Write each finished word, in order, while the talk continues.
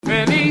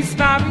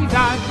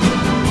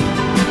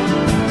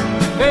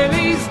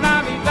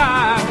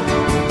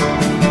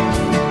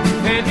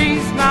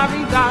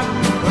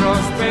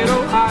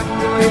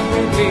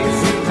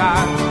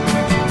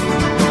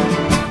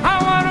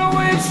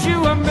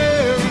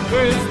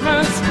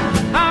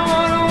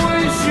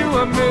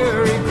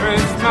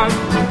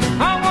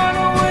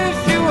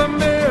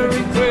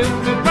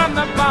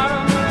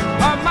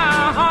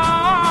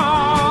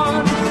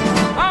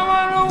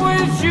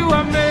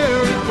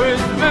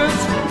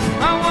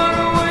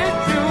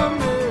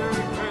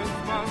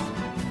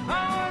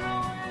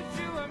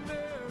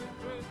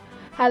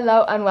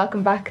Hello and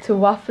welcome back to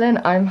Wafflin'.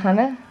 I'm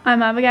Hannah.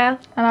 I'm Abigail.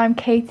 And I'm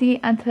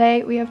Katie, and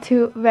today we have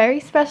two very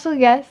special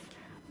guests,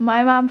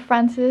 my mom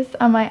Frances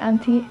and my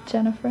auntie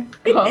Jennifer.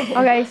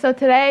 Okay, so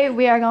today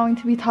we are going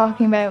to be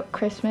talking about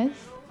Christmas.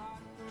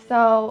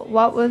 So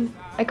what was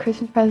a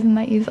Christmas present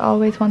that you've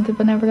always wanted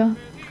but never got?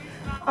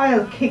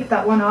 I'll kick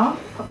that one off.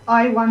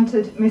 I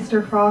wanted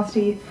Mr.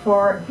 Frosty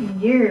for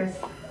years.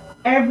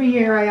 Every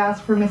year I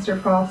asked for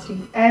Mr. Frosty,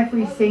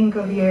 every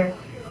single year.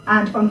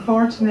 And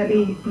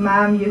unfortunately,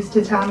 Mum used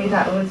to tell me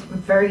that it was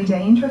very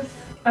dangerous.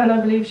 And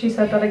I believe she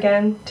said that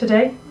again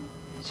today.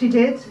 She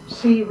did.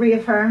 She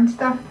reaffirmed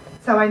that.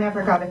 So I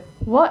never got it.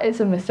 What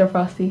is a Mr.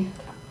 Frosty?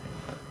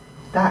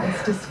 That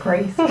is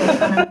disgraceful.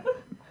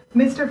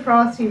 Mr.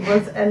 Frosty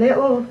was a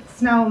little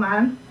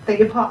snowman that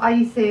you put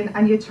ice in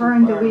and you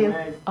turn the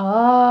wheel.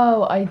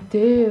 Oh, I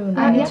do.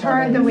 And you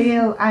turn the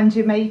wheel and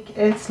you make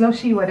a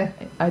slushy with it.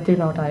 I do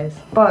know what that is.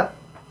 But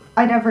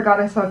I never got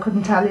it, so I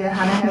couldn't tell you,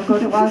 Hannah, how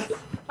good it was.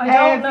 I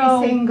don't know.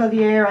 Every single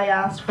year I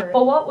asked for it.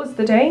 But what was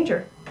the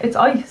danger? It's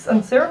ice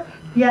and syrup.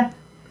 Yeah.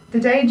 The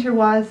danger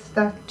was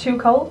that, Too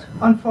cold.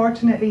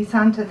 unfortunately,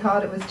 Santa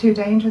thought it was too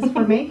dangerous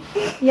for me.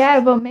 Yeah,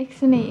 but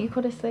mixing it, you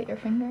could have slit your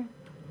finger.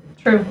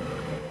 True.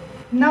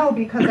 No,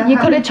 because I You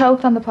could have hadn't-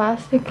 choked on the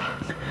plastic.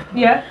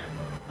 Yeah.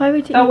 Why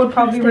would you That eat would the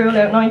probably plastic?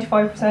 rule out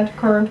 95% of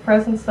current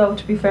presents, though,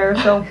 to be fair.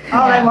 So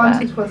all I Yeah,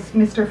 wanted was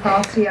Mr.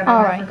 Frosty and I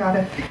Alright. never got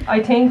it. I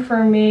think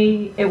for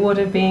me it would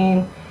have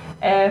been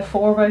a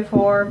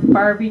 4x4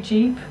 Barbie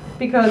Jeep,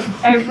 because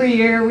every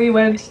year we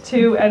went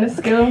to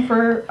Enniskillen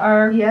for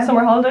our Yeah.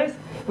 summer holidays,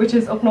 which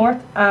is up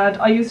north, and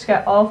I used to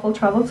get awful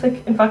travel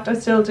sick. In fact, I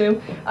still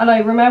do. And I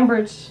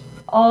remembered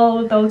all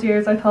of those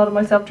years I thought of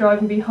myself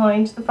driving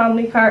behind the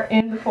family car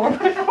in the 4x4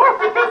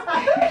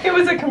 because it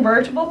was a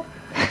convertible.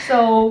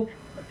 So,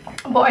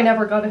 but I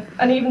never got it.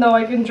 And even though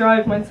I can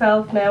drive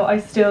myself now, I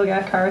still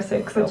get car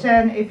sick. So But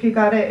Jen, if you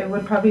got it, it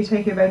would probably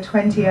take you about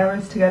 20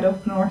 hours to get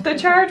up north. the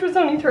charge was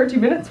only 30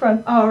 minutes,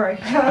 Ran.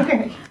 Alright,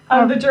 okay.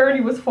 And the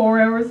journey was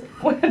 4 hours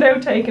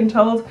without taking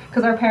tolls,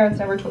 because our parents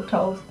never took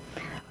tolls.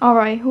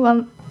 Alright,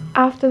 well,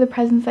 after the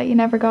presents that you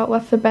never got,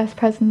 what's the best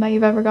present that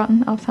you've ever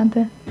gotten of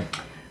Santa?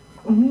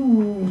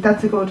 Ooh,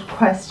 that's a good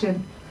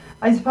question.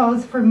 I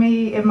suppose for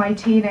me, in my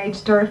teenage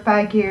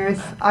dirtbag years,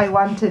 I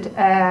wanted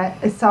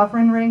a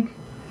sovereign ring.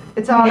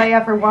 It's all I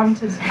ever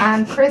wanted.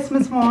 And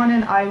Christmas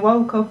morning, I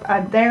woke up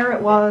and there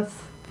it was,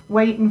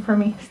 waiting for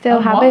me. Still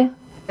And have what? it?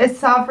 A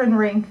sovereign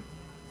ring.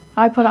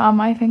 I put it on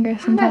my finger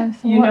sometimes.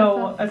 You What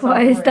know, is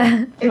what is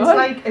that? It's What?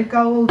 like a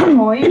gold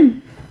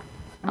coin.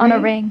 On a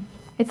ring.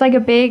 It's like a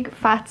big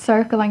fat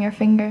circle on your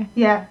finger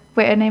Yeah,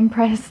 with an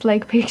impressed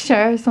like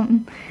picture or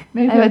something.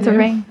 Maybe And I it's a do.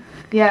 ring.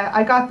 yeah,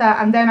 I got that.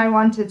 And then I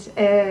wanted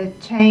a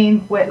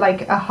chain with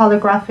like a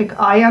holographic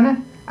eye on it.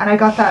 And I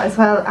got that as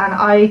well. And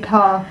I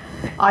thought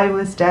I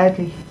was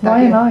deadly.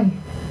 Why am I?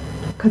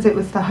 Because it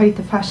was the height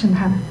of fashion,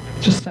 Hannah.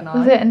 Just an eye.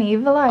 Was it an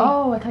evil eye?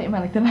 Oh, I thought you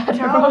meant like the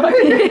letter. No.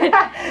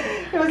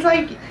 It was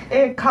like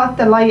it caught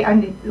the light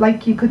and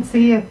like you could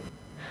see it.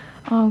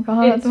 Oh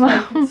god. It's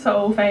like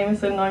so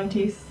famous in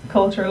 90s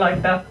culture,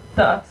 like that.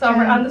 The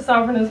sovereign, Yeah. and the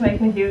sovereign is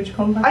making a huge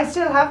comeback. I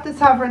still have the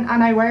sovereign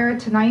and I wear it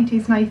to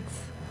 90s nights.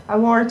 I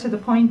wore it to the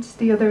point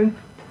the other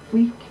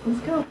week. Let's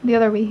go. The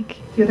other week.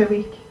 The other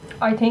week.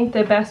 I think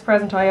the best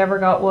present I ever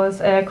got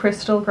was a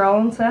crystal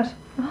growing set.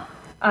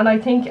 And I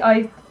think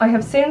I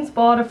have since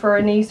bought it for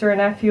a niece or a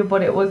nephew,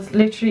 but it was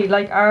literally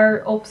like our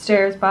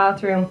upstairs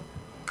bathroom.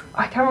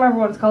 I can't remember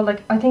what it's called.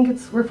 Like, I think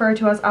it's referred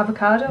to as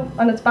avocado,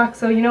 and it's back.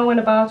 So you know when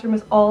a bathroom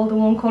is all the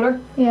one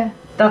colour? Yeah.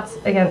 That's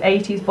again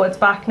 80s, but it's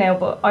back now.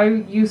 But I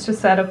used to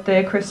set up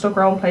the crystal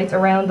grown plates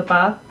around the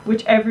bath,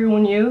 which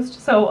everyone used.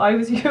 So I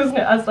was using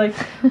it as like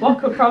what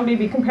could probably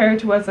be compared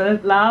to as a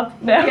lab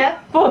now. Yeah.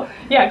 But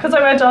yeah, because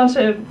I went on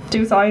to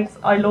do science,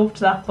 I loved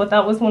that. But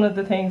that was one of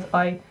the things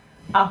I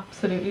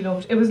absolutely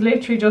loved. It was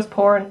literally just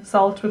pouring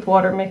salt with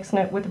water, mixing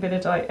it with a bit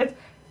of dye. It's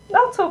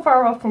not so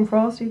far off from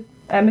Frosty,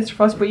 Mr.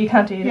 Frosty, but you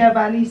can't eat it. Yeah,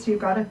 but at least you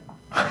got it.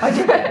 I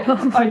did.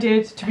 I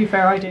did. To be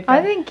fair, I did.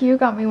 I think you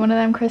got me one of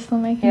them crystal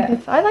making Yeah.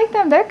 kits. I like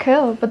them. They're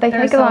cool, but they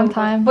They're take a long so-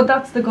 time. But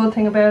that's the good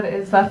thing about it,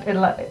 is that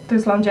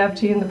there's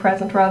longevity in the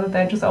present rather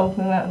than just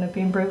opening it and it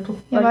being brutal.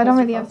 yeah, like but I don't Mr.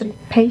 really have the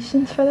Frosty.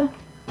 patience for that.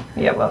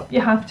 Yeah, well,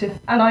 you have to.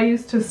 And I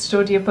used to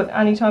study it, but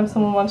anytime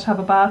someone wanted to have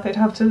a bath, they'd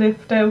have to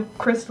lift out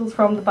crystals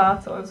from the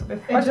bath, so it was a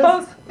bit. I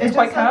suppose it it's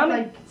quite just looked calming.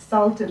 like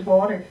salted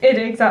water.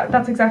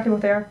 That's exactly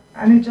what they are.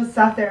 And it just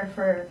sat there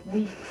for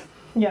weeks.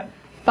 Yeah.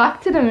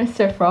 Back to the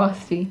Mr.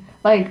 Frosty.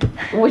 Like,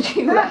 would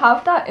you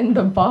have that in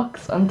the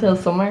box until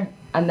summer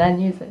and then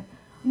use it?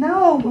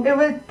 No,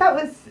 that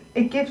was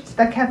a gift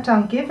that kept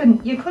on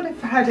giving. You could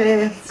have had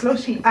a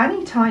slushie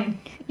any time.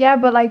 Yeah,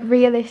 but like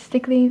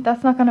realistically,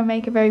 that's not gonna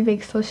make a very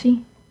big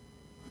slushie.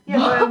 Yeah,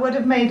 but it would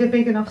have made a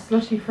big enough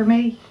slushie for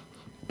me.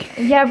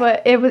 Yeah,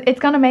 but it's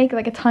gonna make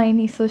like a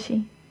tiny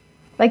slushie.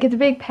 Like it's a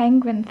big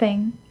penguin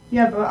thing.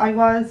 Yeah, but I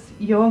was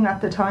young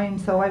at the time,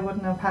 so I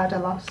wouldn't have had a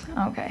lot.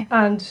 Okay.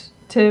 And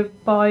to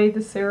buy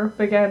the syrup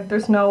again.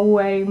 There's no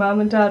way Mum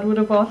and Dad would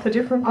have bought the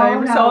different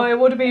flavours, no. so it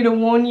would have been a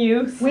one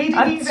use. We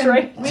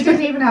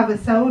didn't even have a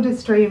soda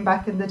stream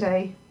back in the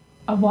day.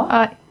 A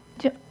what?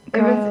 It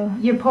Girl.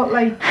 was you put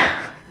like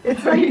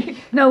it's like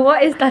No,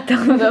 what is that I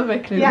though? love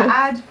it, you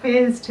add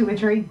fizz to a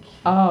drink,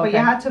 Oh, but okay.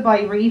 you had to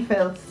buy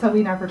refills, so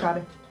we never got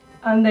it.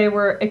 And they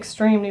were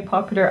extremely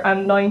popular,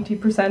 and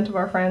 90% of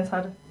our friends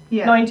had it.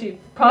 Yeah, 90,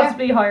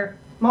 possibly higher.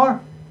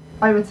 more.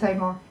 I would say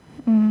more.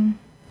 Mm.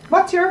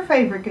 What's your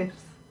favourite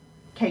gifts,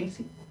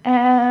 Katie?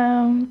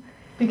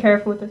 Be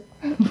careful with this.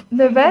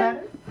 The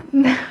best,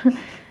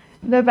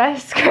 the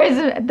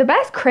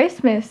best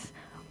Christmas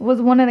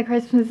was one of the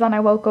Christmases when I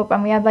woke up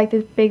and we had like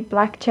this big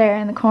black chair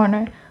in the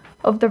corner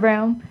of the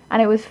room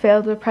and it was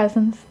filled with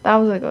presents. That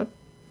was a good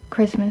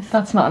Christmas.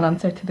 That's not an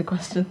answer to the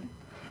question.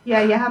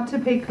 Yeah, you have to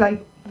pick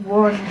like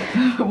one.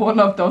 One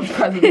of those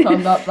presents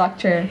on that black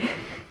chair.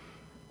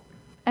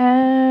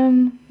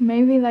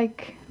 Maybe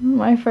like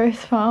my first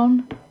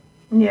phone.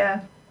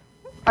 Yeah,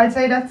 I'd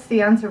say that's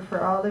the answer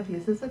for all of you,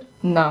 is it?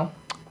 No.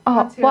 Oh,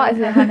 What's your what is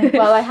it, answer? honey?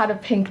 Well, I had a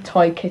pink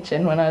toy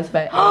kitchen when I was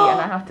about 8,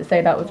 and I have to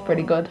say that was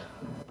pretty good.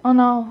 Oh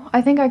no,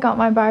 I think I got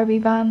my Barbie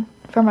van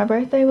for my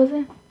birthday, was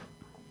it?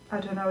 I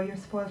don't know, you're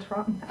spoiled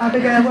rotten.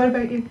 Abigail, what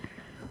about you?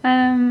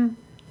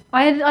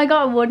 I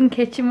got a wooden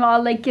kitchen with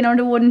all, like, you know,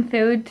 the wooden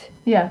food.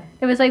 Yeah,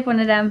 It was like one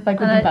of them. like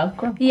with and the I-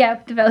 Velcro. Yeah,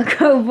 the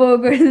Velcro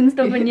burgers and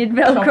stuff, and you'd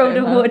Tuck Velcro it the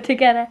in, huh? wood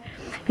together.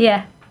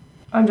 Yeah.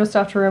 I'm just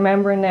after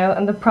remembering now,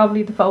 and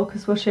probably the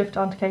focus will shift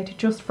onto Katie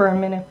just for a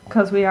minute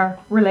because we are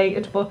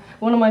related. But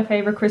one of my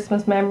favourite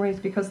Christmas memories,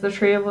 because the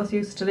three of us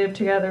used to live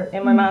together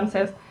in my mum's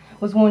house,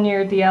 was one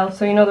year the elf.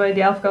 So you know the way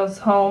the elf goes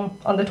home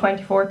on the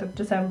 24th of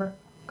December,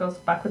 goes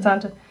back with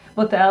Santa.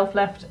 But the elf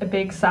left a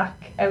big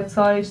sack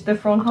outside the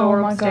front Oh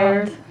door my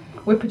upstairs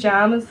God. with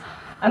pyjamas,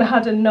 and it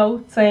had a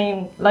note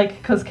saying, like,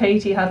 because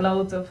Katie had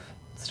loads of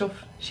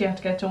stuff she had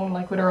to get done,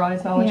 like with her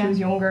eyes now when she Yeah. was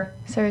younger.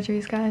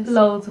 Surgeries, guys.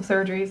 Loads of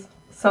surgeries.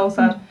 So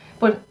sad.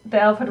 But the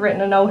elf had written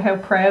a note how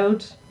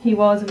proud he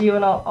was of you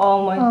and all.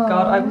 Oh my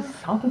god, I was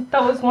sobbing.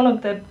 That was one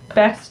of the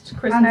best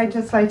Christmas. And I'd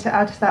just like to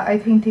add to that, I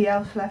think the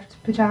elf left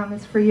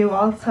pyjamas for you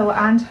also,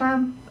 and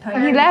Ma'am.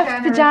 Thank He you. left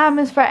Generous.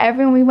 pajamas for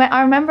everyone.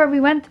 I remember we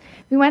went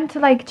to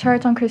like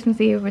church on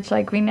Christmas Eve, which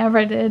like we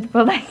never did,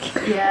 but like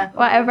Yeah.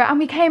 whatever. And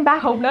we came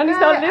back Hope Nanny's Yeah,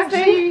 not listening.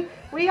 actually,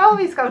 we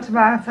always go to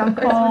Mass on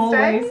Christmas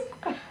Day.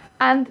 Always.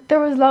 and there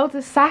was loads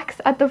of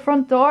sacks at the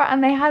front door,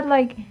 and they had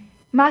like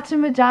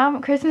matching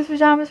Christmas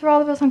pajamas for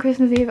all of us on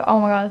Christmas Eve. Oh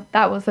my god,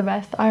 that was the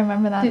best. I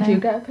remember that. Did now. you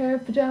get a pair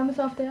of pyjamas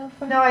off the elf?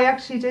 No, I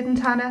actually didn't,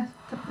 Hannah.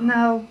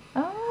 No.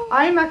 Oh.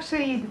 I'm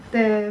actually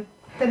the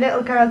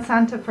little girl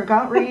Santa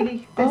forgot,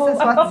 really. This Oh. is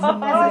what's Okay.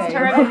 this is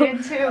turning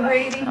into,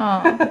 really.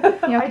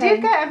 Oh. You I did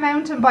okay? get a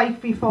mountain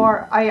bike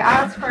before. I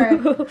asked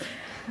for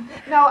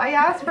I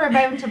asked for a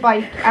mountain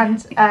bike,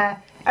 and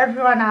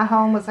everyone at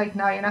home was like,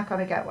 "No, you're not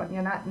gonna get one.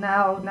 You're not.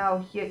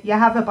 No, you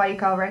have a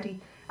bike already."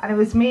 And it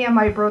was me and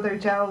my brother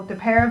Joe. The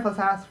pair of us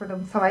asked for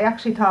them, so I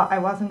actually thought I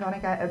wasn't gonna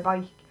get a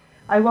bike.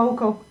 I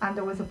woke up and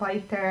there was a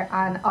bike there,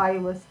 and I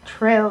was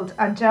thrilled.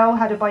 And Joe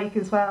had a bike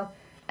as well.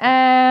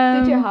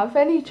 Did you have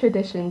any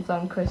traditions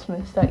on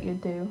Christmas that you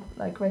do,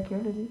 like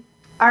regularly?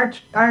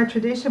 Our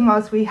tradition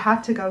was we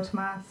had to go to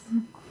mass.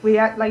 We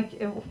had like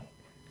it was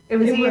It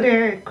was-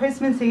 either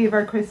Christmas Eve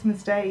or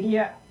Christmas Day.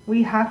 Yeah.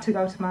 We had to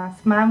go to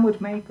mass. Mum would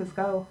make us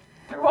go.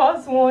 There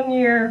was one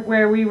year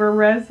where we were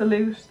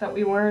resolute that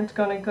we weren't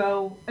going to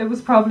go. It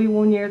was probably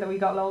one year that we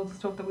got loads of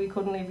stuff that we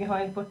couldn't leave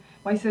behind, but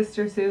my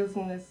sister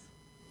Susan is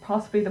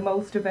possibly the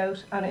most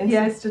devout and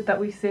insisted that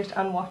we sit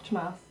and watch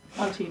Mass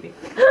on TV.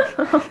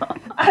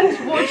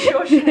 And would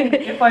shush me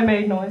if I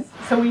made noise.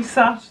 So we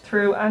sat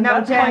through, and No,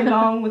 that's quite Jen.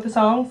 long with the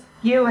songs.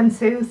 You and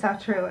Sue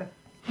sat through it.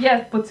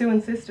 Yes, but Sue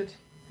insisted.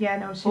 Yeah,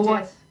 no, she But did.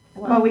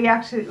 what? But we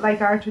actually,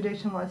 like, our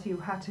tradition was you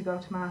had to go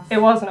to mass.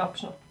 It wasn't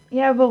optional.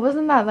 Yeah, but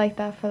wasn't that like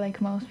that for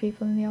like most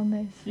people in the old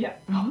days? Yeah.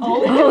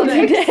 Oh,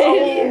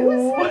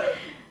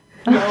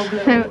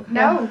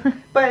 No,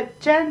 but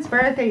Jen's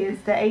birthday is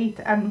the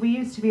 8th, and we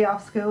used to be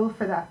off school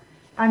for that.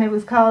 And it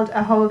was called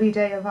a holy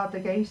day of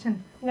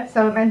obligation. Yeah.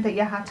 So it meant that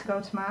you had to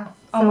go to mass.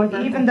 On So my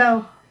birthday. even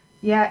though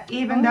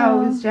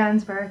it was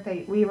Jen's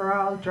birthday, we were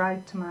all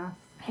dragged to mass.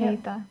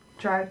 Hate that.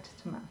 Dragged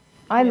to mass.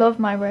 I Yeah. love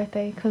my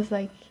birthday because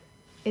like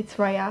it's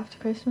right after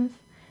Christmas,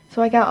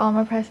 so I get all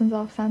my presents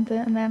off Santa,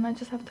 and then I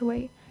just have to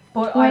wait.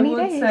 But I 20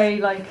 would days.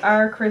 say, like,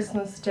 our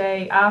Christmas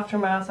day after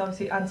Mass,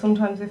 obviously, and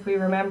sometimes if we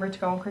remember to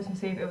go on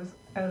Christmas Eve, it was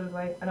out of the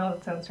way. I know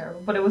that sounds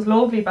terrible, but it was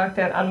lovely back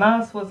then, and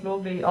Mass was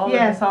lovely, all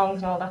Yeah. of the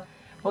songs and all that.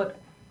 But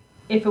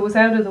if it was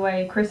out of the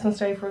way, Christmas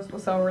Day for us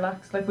was so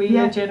relaxed. Like, we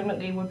Yeah.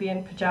 legitimately would be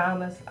in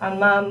pyjamas, and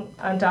Mum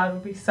and Dad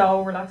would be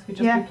so relaxed. We'd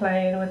just Yeah. be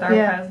playing with our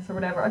Yeah. presents or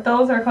whatever.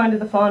 Those are kind of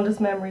the fondest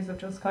memories of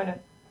just kind of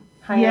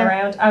hanging Yeah.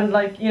 around and,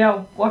 like, you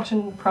know,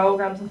 watching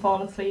programs and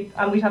falling asleep.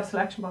 And we'd have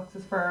selection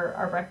boxes for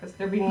our breakfast.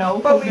 There'd be no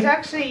But cooking. we'd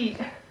actually,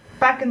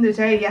 back in the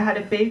day, you had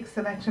a big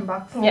selection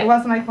box. Yeah. It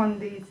wasn't like one of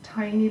these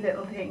tiny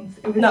little things.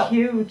 It was No.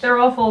 huge. They're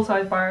all full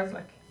size bars,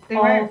 like They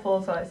all were.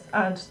 full size,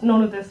 and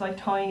none of this like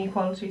tiny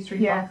quality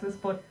street Yeah. boxes.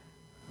 But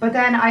But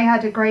then I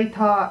had a great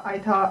thought. I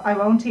thought, I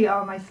won't eat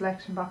all my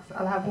selection box.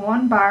 I'll have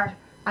one bar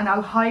and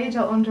I'll hide it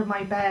under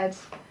my bed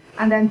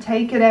and then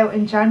take it out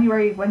in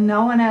January when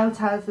no one else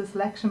has a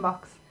selection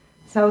box.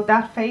 So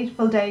that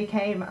fateful day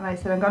came and I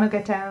said, I'm going to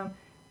get down,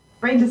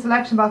 bring the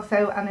selection box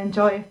out and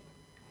enjoy it.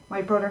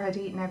 My brother had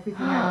eaten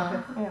everything out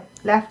of it. Yeah.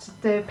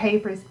 Left the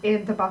papers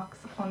in the box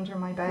under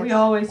my bed. We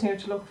always knew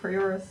to look for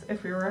yours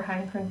if we were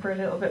hankering for a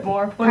little bit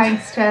more. But,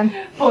 Thanks, Jen.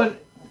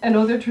 But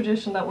another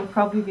tradition that would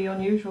probably be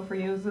unusual for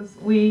you is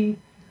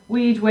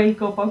we'd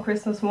wake up on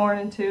Christmas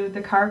morning to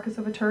the carcass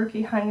of a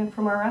turkey hanging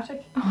from our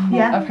attic.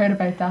 Yeah. I've heard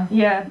about that.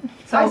 Yeah.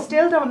 So I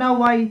still don't know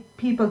why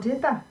people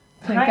did that.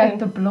 To Hanging. get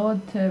the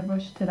blood to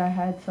rush to their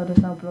head so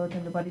there's no blood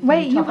in the body. So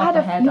Wait, you chop off had the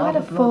a head, you all had the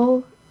a blood.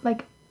 full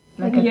like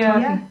Like a Yeah.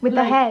 turkey. Yeah. with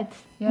the Like- head.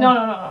 Yeah. No.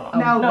 No,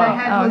 No. the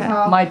head was Okay.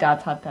 off. My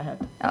dad's had the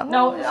head. Oh.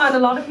 No, and a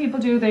lot of people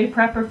do. They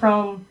prep it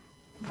from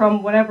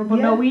whatever, but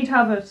no, Yeah. we'd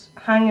have it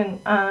hanging,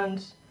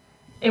 and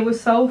it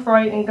was so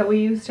frightening that we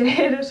used to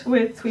hit it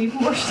with sweet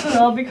mush and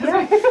all because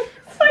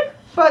it's like,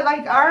 But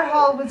like our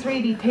hall was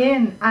really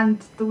thin and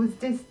there was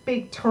this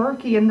big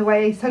turkey in the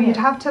way, so you'd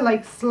have to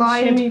like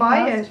slide Shimmy by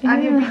past. it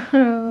and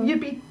Ew.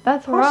 you'd be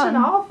That's pushing rotten.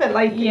 off it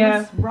like yeah, it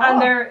was raw.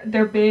 and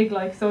they're big,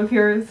 like, so if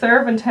you're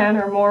serving 10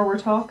 or more, we're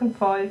talking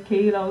 5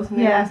 kilos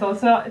minimum. Yeah. So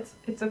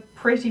it's a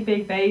pretty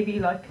big baby,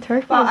 like.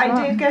 Turkey But is I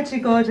rotten. did get you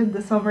good in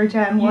the summer,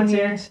 Jen, You one did,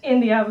 year. in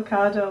the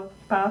avocado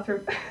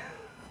bathroom.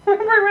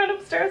 Remember, I ran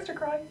upstairs to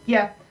cry.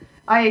 Yeah.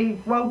 I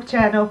woke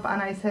Jen up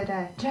and I said,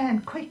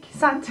 Jen, quick,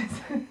 Santa's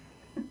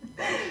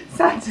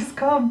Santa's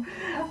come.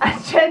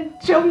 And Jen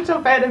jumped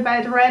up out of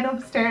bed, ran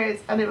upstairs,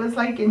 and it was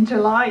like in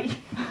July.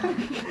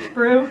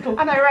 Brutal.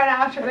 And I ran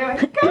after her and I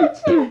went,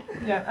 gotcha!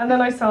 Yeah, and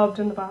then I sobbed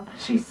in the bath.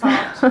 She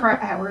sobbed for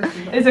hours.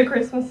 Is it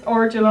Christmas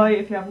or July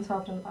if you haven't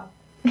sobbed in the bath?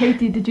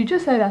 Katie, did you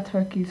just say that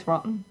turkey's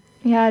rotten?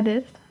 Yeah, I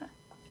did.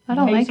 I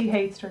don't like Katie it.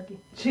 hates turkey.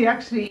 She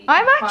actually.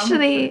 I'm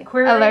actually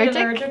Query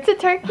allergic to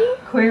turkey.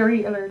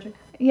 Query allergic.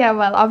 Yeah,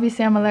 well,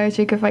 obviously I'm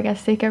allergic if I get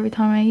sick every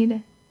time I eat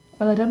it.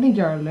 Well, I don't think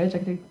you're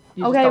allergic. I think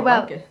you just Okay, don't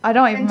well, like it. I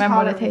don't even remember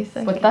what it Intolerance. tastes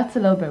like. But that's a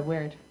little bit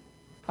weird.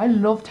 I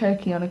love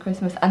turkey on a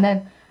Christmas, and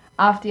then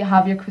after you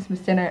have your Christmas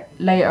dinner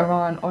later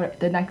on, or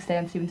the next day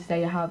on Stephen's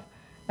Day, you have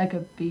like a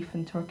beef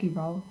and turkey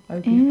roll or a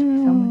beef turkey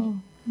sandwich.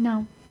 Ew.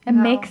 No. A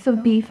No. mix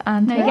of beef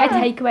and No, you turkey.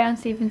 get takeaway on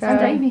Stephen's Girl.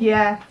 Day.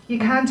 Yeah, you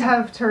can't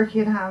have turkey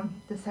and ham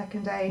the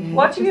second day.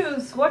 What do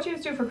you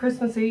do for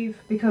Christmas Eve?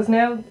 Because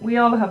now we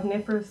all have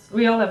nippers,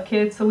 we all have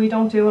kids, so we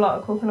don't do a lot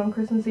of cooking on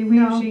Christmas Eve. We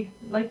No. usually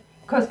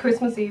because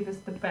Christmas Eve is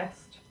the best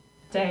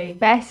day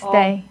Best of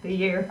day. the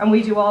year, and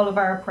we do all of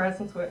our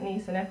presents with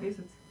niece and nephews.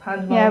 It's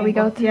pandemonium. Yeah, we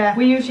go but to. Yeah.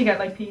 We usually get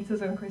like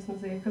pizzas on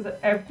Christmas Eve because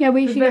Yeah,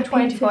 we there's usually about get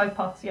 25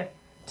 pots. Yeah,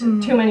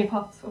 too many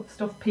pots of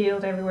stuff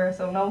peeled everywhere,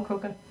 so no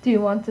cooking. Do you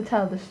want to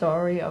tell the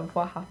story of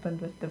what happened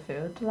with the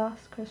food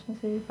last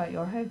Christmas Eve at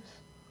your house?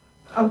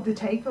 Oh, the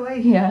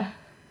takeaway? Yeah.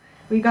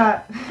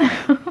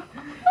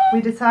 We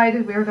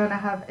decided we were going to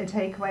have a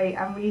takeaway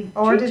and we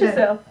ordered Treat it.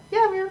 yourself.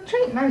 Yeah, we were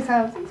treating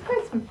ourselves. It's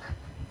Christmas.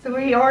 So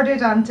we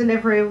ordered on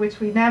delivery, which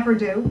we never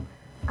do.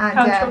 And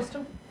Can't trust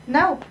them.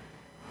 no.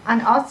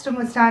 And Austin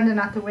was standing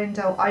at the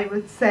window, I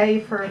would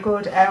say, for a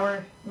good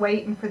hour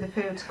waiting for the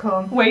food to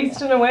come.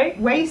 Wasting away.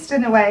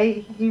 Wasting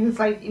away. He was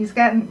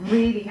getting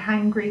really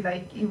hangry,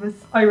 like he was,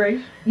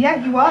 Irate. yeah,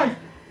 he was.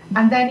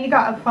 And then he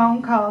got a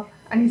phone call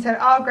and he said,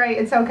 oh great,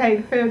 it's okay,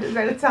 the food is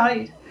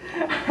outside.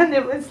 And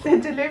it was the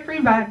delivery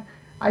man.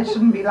 I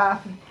shouldn't be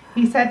laughing.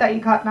 He said that he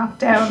got knocked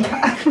down.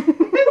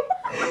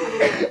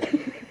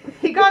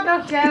 He got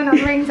knocked down on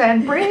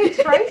Ringsend Bridge,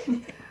 right?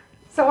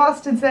 So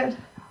Austin said,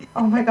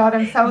 oh my God,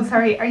 I'm so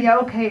sorry. Are you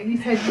okay? And he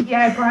said,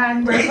 yeah,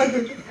 grand.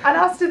 And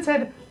Austin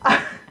said,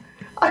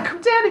 I'll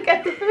come down and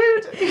get the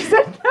food. And he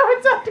said, no,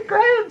 it's on the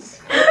ground.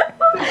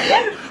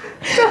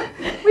 So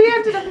we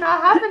ended up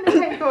not having the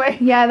takeaway.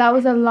 Yeah, that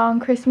was a long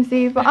Christmas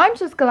Eve, but I'm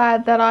just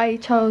glad that I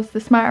chose the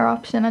smarter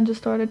option and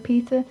just ordered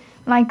pizza.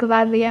 And I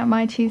gladly ate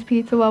my cheese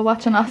pizza while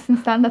watching Austin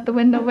stand at the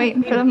window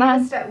waiting for the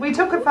man. We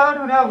took a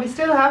photo, no, we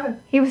still have it.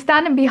 He was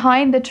standing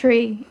behind the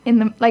tree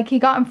he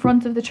got in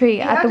front of the tree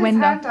He at had the his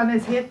window. hand on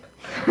his hip.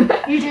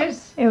 You did.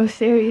 It was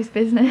serious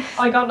business.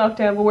 I got knocked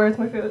down, but where's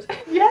my food?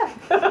 Yeah.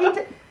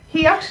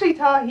 He actually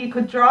thought he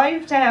could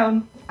drive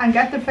down and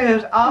get the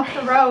food off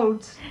the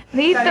road.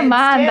 Leave That the it's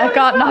man still that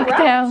got in the knocked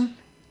ground. down.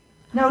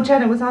 No,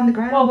 Jen, it was on the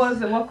ground. What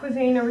was it? What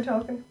cuisine are we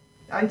talking?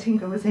 I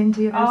think it was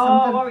Indian or Oh,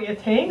 something. what were you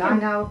thinking? I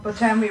know, but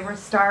then we were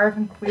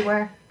starving. We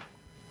were.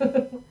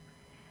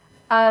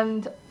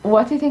 And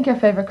what do you think your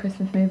favourite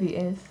Christmas movie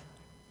is?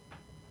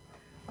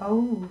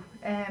 Oh,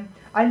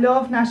 I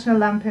love National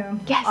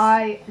Lampoon. Yes.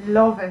 I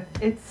love it.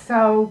 It's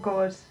so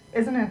good,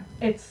 isn't it?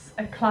 It's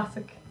a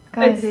classic.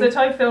 Guys, It's the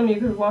type of film you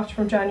could watch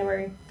from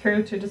January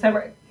through to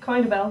December.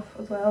 Kind of Elf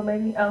as well,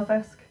 maybe.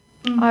 Elf-esque.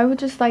 I would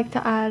just like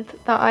to add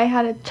that I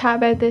had a chat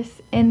about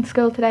this in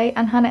school today,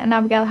 and Hannah and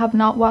Abigail have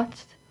not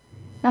watched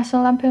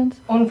National Lampoons.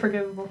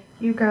 Unforgivable.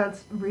 You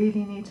girls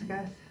really need to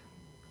get.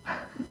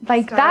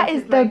 Like, that is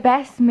Started, the like-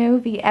 best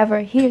movie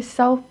ever. He is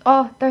so,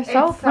 they're so It's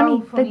so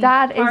funny. funny. The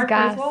dad is Parker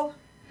gas. as well.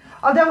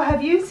 Although,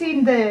 have you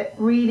seen the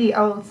really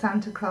old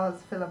Santa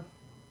Claus film?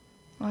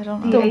 I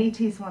don't The know.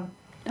 80s one.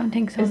 Don't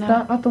think so. Is no.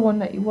 that not the one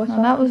that you watched?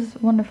 No, that was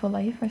Wonderful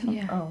Life or something.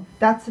 Yeah. Oh.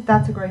 That's a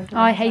great film.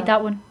 Oh, I hate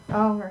that one.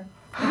 Oh, right.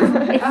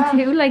 It's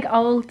too like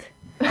old.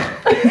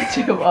 It's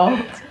too old.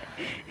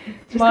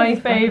 My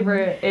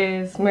favourite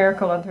is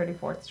Miracle on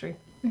 34th Street.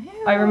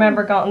 I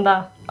remember getting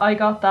that. I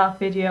got that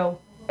video,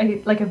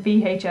 like a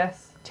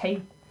VHS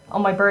tape,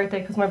 on my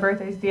birthday because my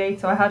birthday is the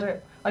 8th,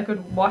 so I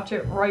could watch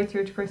it right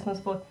through to Christmas.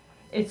 But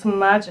it's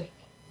magic.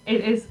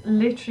 It is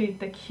literally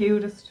the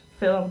cutest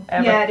film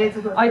ever. Yeah, it is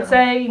a good I'd film.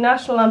 say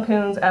National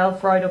Lampoon's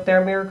Elf right up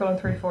there, Miracle on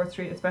 34th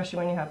Street, especially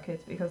when you have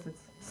kids because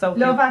it's so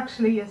cute. Love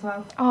Actually as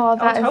well. Oh,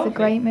 that is totally. a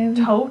great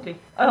movie. Totally.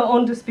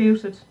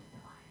 Undisputed.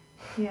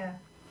 Yeah.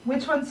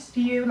 Which ones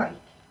do you like?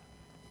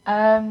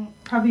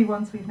 Probably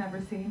ones we've never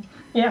seen.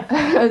 Yeah.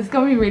 It's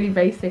gonna be really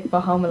basic,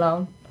 but Home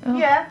Alone. Oh.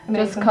 Yeah. Just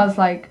Amazing. cause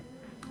like,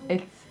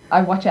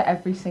 I watch it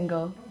every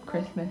single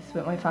Christmas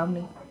with my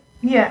family,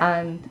 Yeah.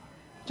 and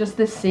just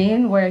the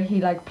scene where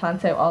he like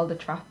plants out all the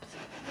traps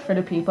for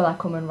the people that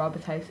come and rob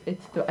his house.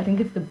 I think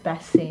it's the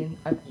best scene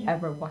I've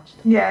ever watched.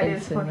 Yeah, it in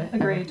is cinema funny.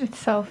 ever. Agreed. It's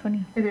so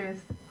funny. It is.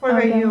 What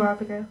about Okay. you,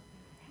 Abigail?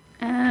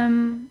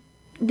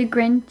 The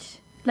Grinch,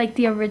 like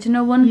the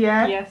original one.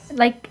 Yeah. Yes.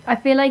 Like I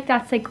feel like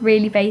that's like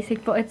really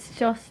basic, but it's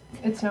just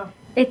It's not.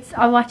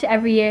 I watch it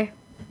every year,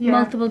 Yeah.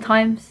 multiple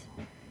times.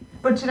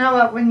 But you know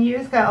what? When you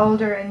get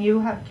older and you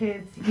have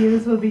kids,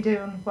 yous will be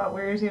doing what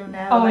we're doing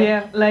now. Oh like,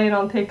 yeah, laying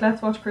on thick.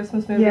 Let's watch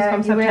Christmas movies Yeah,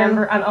 from you will.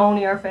 September and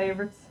only our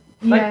favourites.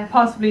 Yeah. Like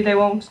possibly they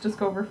won't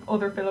discover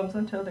other films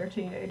until they're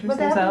teenagers But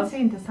they haven't themselves.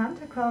 seen the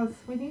Santa Claus.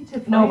 We need to.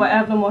 No, find but it.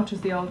 Evelyn watches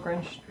the Old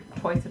Grinch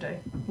twice a day,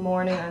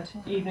 morning and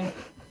evening.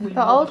 We The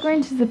love Old it.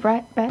 Grinch is the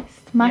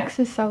best. Max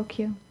is so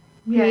cute.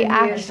 Yeah, he he is.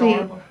 actually,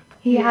 Adorable.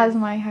 he Yes. has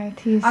my heart.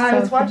 He's I so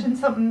was cute. watching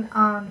something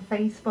on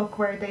Facebook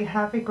where they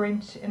have a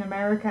Grinch in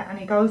America and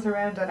he goes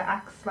around and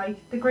acts like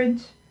the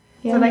Grinch.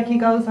 Yeah. So like he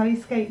goes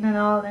ice skating and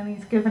all and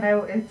he's giving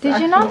out. It's Did you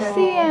actually not the-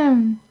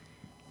 see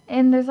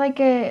and there's like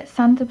a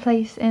Santa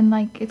place in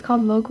like it's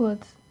called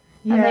Lugwoods.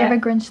 And they have a Yeah.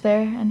 Grinch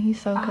there and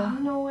he's so cool. Oh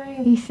no way.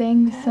 He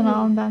sings and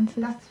all and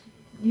dances.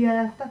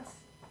 That's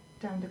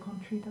down the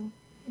country though,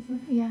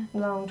 isn't it? Yeah.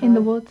 Long In the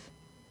drive. woods.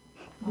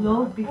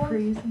 Oh, it'd be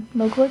freezing.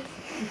 Lugwoods.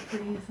 It'd be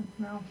freezing.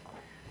 No.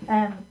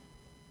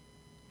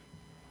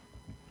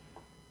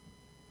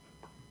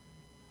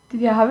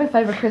 Did you have a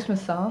favourite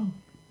Christmas song?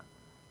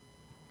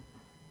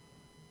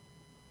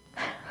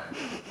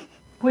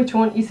 Which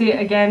one? You see,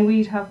 again,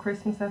 we'd have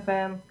Christmas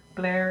FM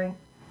blaring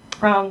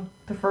from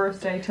the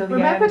first day till the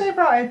Remember end. they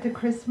brought out the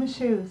Christmas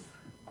shoes?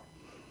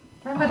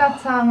 Remember that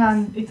song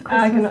on It's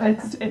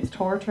Christmas it's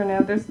torture now.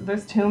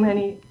 There's too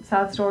many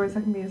sad stories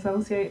that can be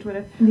associated with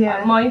it.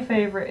 Yeah. My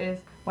favourite is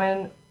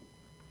when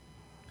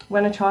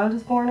a child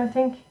is born. I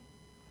think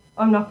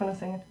I'm not gonna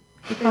sing it.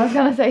 I was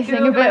gonna say sing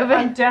a bit of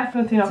I'm it.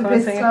 definitely not It's a gonna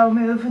bit sing it. slow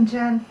moving,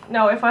 Jen.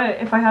 No, if I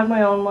had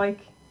my own mic,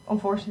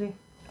 unfortunately,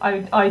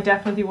 I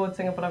definitely would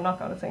sing it, but I'm not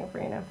gonna sing it for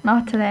you now.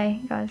 Not today,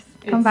 guys.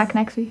 Come It's- back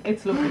next week.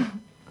 It's lovely.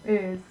 It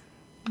is.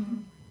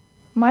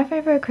 My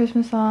favorite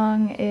Christmas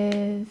song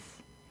is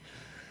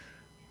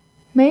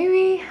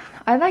maybe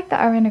I like the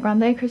Ariana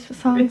Grande Christmas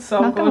song. It's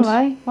so Not good. gonna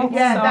lie. It's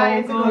Yeah, so that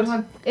is a good. good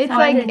one. It's Oh,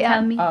 like did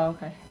tell me. Oh,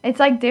 okay. it's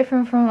like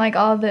different from like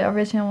all the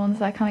original ones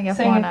that kind of get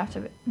Sing boring it. after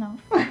a bit. No,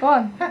 Go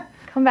on.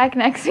 come back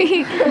next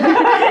week.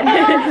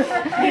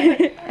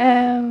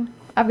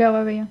 I've got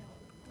what about you?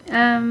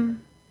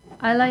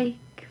 I like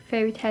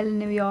Fairy Tale in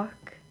New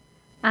York,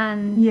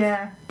 and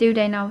Yeah. Do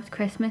They Know It's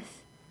Christmas?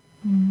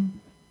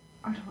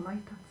 I don't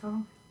like that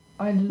song.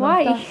 I love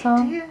Why? that Do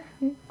song. you?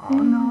 Oh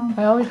no.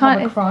 I always Can't-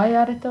 have a cry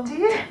at it though. Do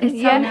you? It's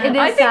Yeah, so it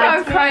nice. is sad.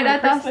 I've cried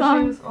at that Christmas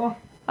song. shoes. Oh.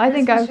 I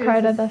think Christmas I've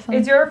cried shoes at that song.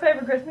 Is your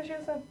favourite Christmas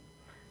shoes then?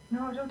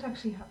 No, I don't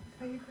actually have a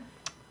favourite.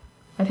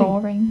 I think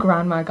Boring.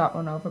 Grandma Got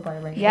Run Over by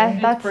a Reindeer. Yeah,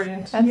 It's that's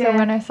brilliant. that's Yeah. the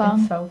winner song.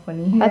 It's so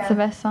funny. That's the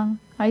Yeah. best song.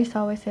 I used to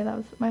always say that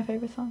was my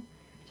favorite song.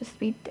 Just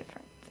be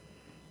different.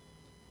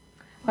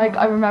 Like,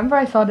 I remember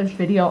I saw this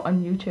video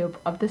on YouTube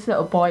of this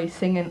little boy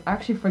singing, I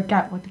actually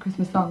forget what the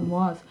Christmas song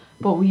was,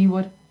 but we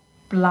would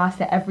blast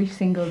it every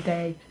single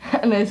day.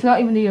 And it's not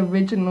even the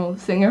original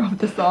singer of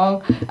the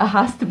song, it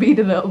has to be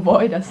the little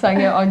boy that sang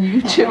it on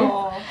YouTube.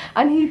 Oh.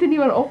 And he didn't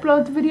even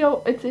upload the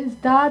video, it's his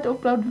dad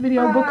uploaded the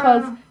video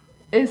because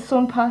his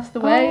son passed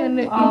away and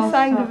he Oh,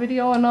 sang the stop.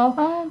 video and all.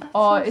 Oh, that's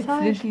Oh, so it's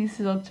sad. literally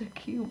such a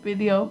cute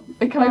video.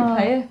 Like, can Oh. I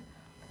play it?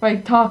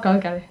 Right, talk,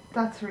 I'll get it.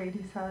 That's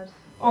really sad.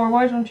 Or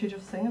why don't you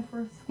just sing it for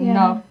us? Yeah.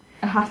 No,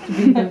 it has to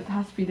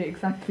be the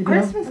exact video.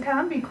 Christmas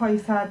can be quite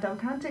sad though,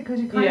 can't it?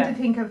 Because you kind Yeah. of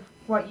think of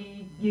what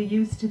you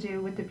used to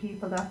do with the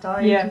people that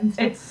died Yeah, and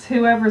stuff. it's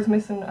whoever's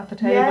missing at the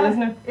table, Yeah,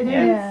 isn't it? it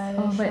yeah. is. Yeah, it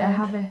Oh is wait, I sad.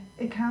 have it.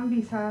 It can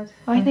be sad.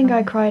 I think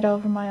I cried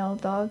over my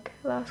old dog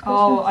last Christmas.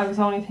 Oh, I was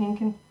only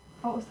thinking,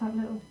 what was that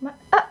little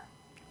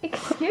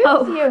Excuse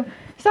Oh. you.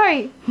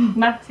 Sorry,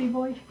 Maxie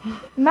boy?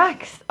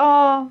 Max.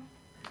 Oh,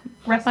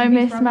 Rest I in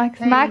peace, miss Robbie. Max.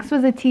 Hey. Max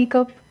was a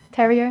teacup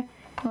terrier.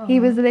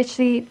 He was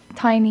literally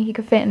tiny. He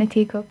could fit in a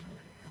teacup.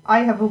 I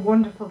have a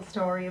wonderful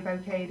story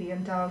about Katie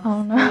and dogs.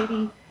 Oh, no.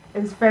 Katie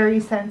is very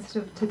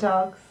sensitive to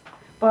dogs.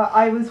 But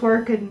I was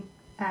working,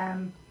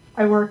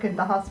 I work in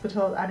the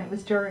hospital, and it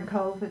was during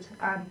COVID,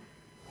 and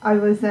I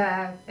was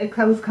a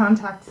close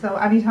contact. So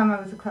anytime I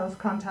was a close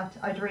contact,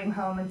 I'd ring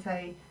home and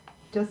say,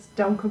 just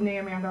don't come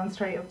near me, I'm going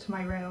straight up to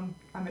my room,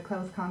 I'm a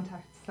close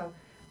contact. So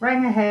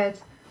rang ahead,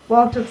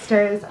 walked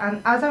upstairs,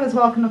 and as I was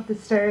walking up the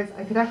stairs,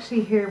 I could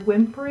actually hear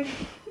whimpering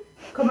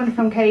coming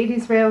from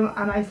Katie's room,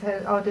 and I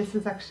said, oh, this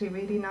is actually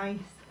really nice.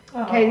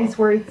 Oh. Katie's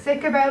worried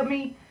sick about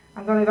me.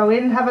 I'm going to go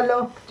in and have a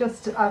look.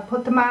 I'll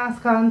put the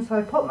mask on. So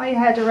I put my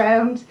head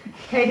around.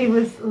 Katie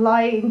was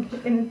lying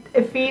in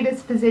a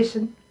fetus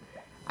position.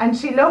 And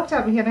she looked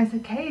at me and I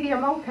said, Katie,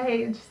 I'm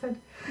okay. And she said,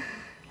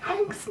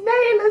 Hank's nail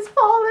has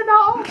fallen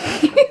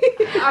off.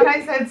 And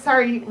I said,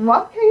 sorry,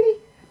 what, Katie?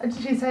 And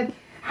she said,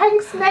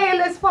 Hank's nail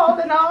has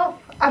fallen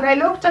off. And I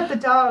looked at the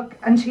dog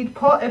and she'd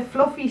put a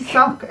fluffy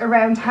sock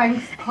around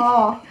Hank's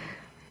paw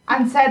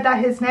and said that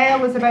his nail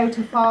was about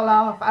to fall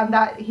off and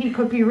that he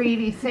could be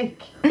really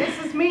sick. This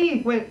is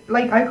me with,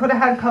 I could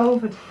have had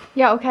COVID.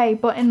 Yeah, okay,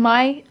 but in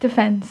my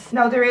defence,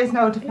 No, there is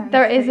no defence.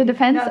 there is a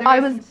defence. No,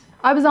 there isn't.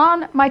 I was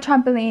on my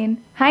trampoline.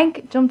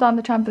 Hank jumped on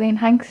the trampoline.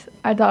 Hank's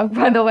our dog,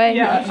 by the way.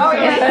 Yeah. Oh,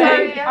 yeah,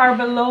 sorry, yeah. Our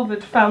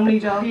beloved family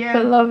dog. Yeah.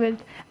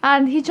 Beloved.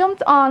 And he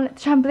jumped on the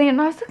trampoline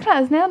and I was looking at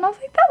his nail and I was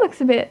like, that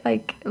looks a bit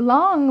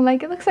long.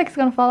 It looks like it's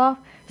going to fall off.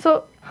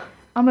 So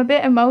I'm a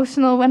bit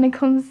emotional when it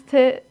comes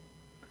to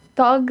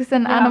dogs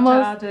and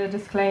animals. I have to add a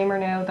disclaimer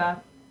now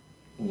that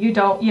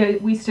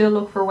we still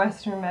look for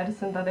Western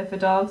medicine that if a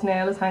dog's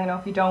nail is hanging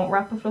off, you don't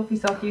wrap a fluffy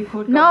sock, you could go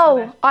to the No,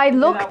 vet. I Do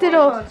looked that it way.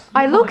 up.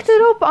 I looked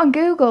it up on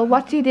Google.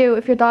 What do you do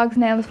if your dog's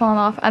nail is falling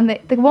off? And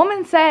the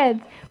woman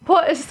said,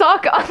 put a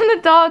sock on the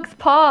dog's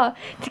paw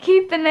to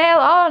keep the nail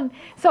on.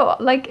 So,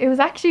 it was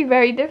actually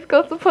very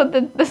difficult to put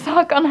the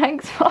sock on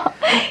Hank's paw.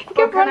 He But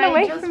kept can running I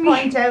away just from me.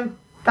 point out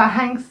that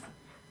Hank's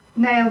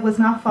nail was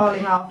not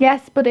falling off.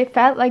 Yes, but it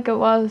felt like it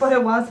was. But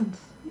it wasn't.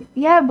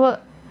 Yeah,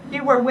 but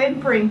You were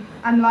whimpering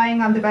and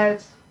lying on the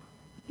bed.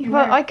 You were.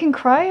 I can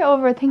cry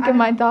over thinking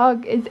my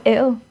dog is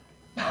ill.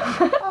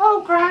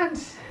 Oh, grand.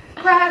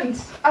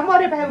 And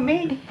what about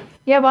me?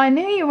 Yeah, but I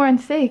knew you weren't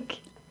sick.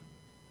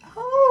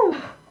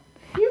 Oh,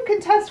 you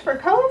can test for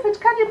COVID,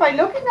 can you, by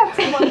looking at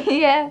someone?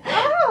 Yeah.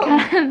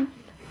 Oh.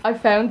 I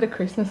found the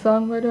Christmas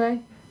song, by the way.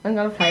 I'm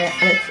gonna play it,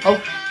 and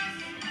it's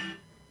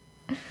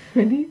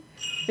really,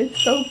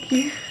 it's so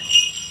cute.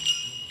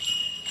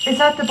 Is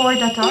that the boy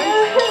that died?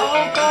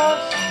 Oh, God.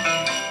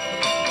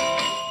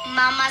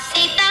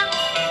 Mamacita.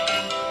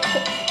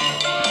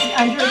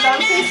 And you're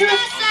dancing to it?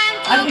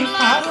 And he's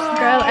passed.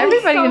 Girl,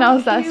 everybody So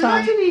knows that cute. What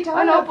song. did he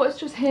die I know, of? but it's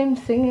just him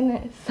singing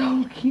it. It's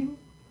so cute.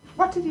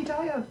 What did he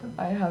die of?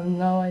 I have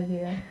no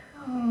idea.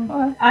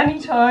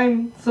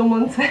 Anytime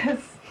someone says,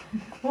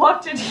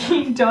 what did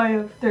he die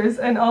of? There's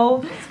an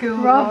old school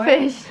Raw rhyme.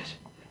 fish.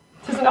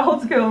 There's an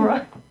old school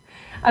rhyme.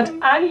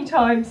 And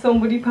anytime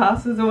somebody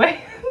passes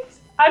away,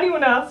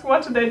 anyone asks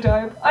what did they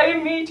die of, I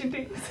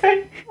immediately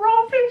say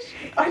raw fish.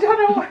 I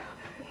don't know.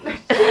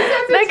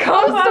 That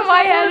comes to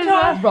my head as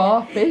well.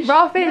 Raw fish.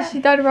 Raw fish. He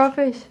died of raw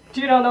fish.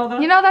 Do you not know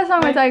that? You know that song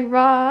where it's like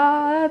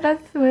raw,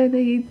 that's the way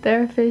they eat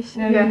their fish.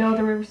 Now Yeah. you know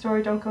the river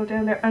story, don't go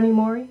down there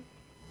anymore.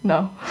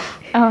 No.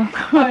 Oh.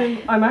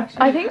 I'm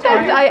actually. I think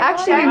that's, I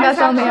actually think that's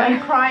on the I'm air.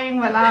 crying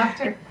with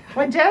laughter.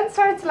 When Jen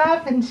starts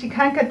laughing, she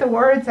can't get the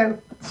words out.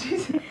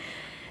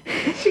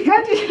 She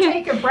can't even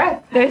take a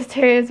breath. There's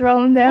tears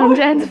rolling down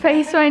Jen's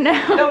face right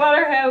now. No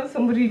matter how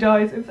somebody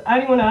dies, if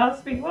anyone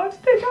asks me, what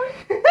did they die?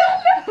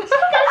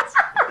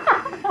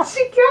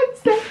 She can't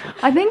say.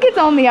 I think it's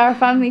only our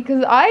family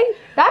because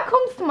that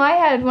comes to my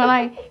head when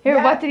I hear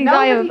Yeah, what did he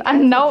die of, nobody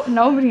and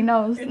nobody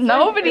knows. It's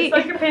nobody.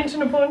 Like, it's like a pinch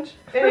and a punch.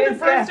 It For the is,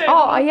 first yeah. day.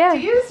 Oh Do yeah,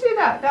 you do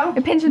that? No.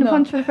 a pinch and a No.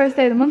 punch for the first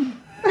day of the month.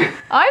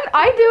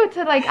 I do it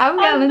to Abigail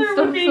And and there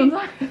stuff would be-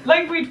 sometimes.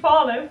 Like we'd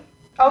fall out.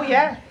 Oh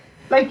yeah.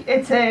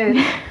 It's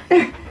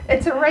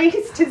a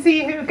race to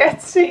see who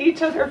gets to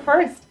each other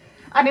first.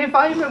 And if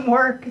I'm in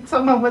work,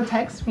 someone will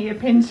text me a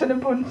pinch and a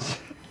punch.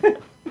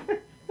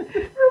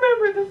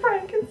 Remember the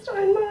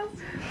Frankenstein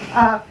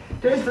mask?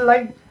 There's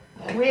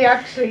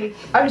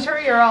I'm sure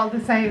you're all the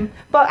same.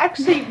 But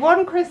actually,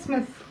 one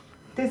Christmas,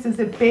 this is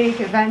a big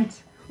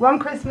event. One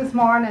Christmas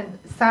morning,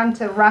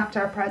 Santa wrapped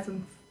our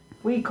presents.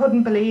 We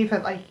couldn't believe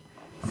it.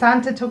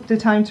 Santa took the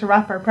time to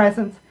wrap our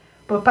presents.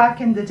 But back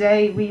in the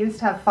day, we used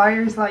to have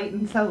fires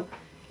lighting, so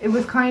it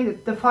was kind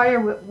of, the fire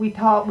we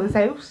thought was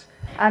out.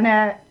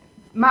 And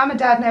Mum and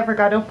Dad never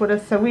got up with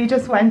us, so we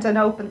just went and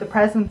opened the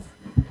presents.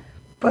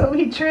 But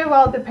we threw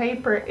all the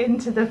paper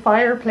into the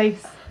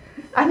fireplace,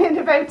 and in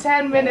about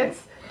 10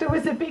 minutes, there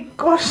was a big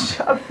gush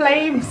of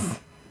flames.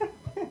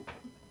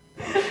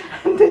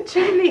 And the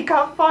chimney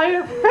caught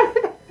fire.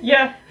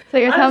 Yeah. So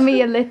you're telling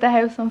me Honestly- you lit the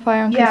house on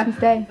fire on Yeah.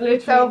 Christmas Day? Literally.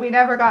 So we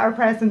never got our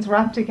presents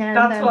wrapped again.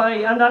 That's then. why,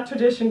 and that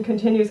tradition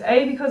continues.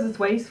 A, because it's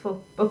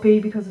wasteful, but B,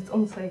 because it's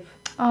unsafe.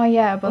 Oh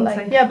yeah, but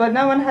Unsafe. Yeah, but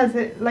no one has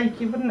it,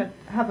 you wouldn't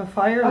have a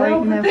fire I know,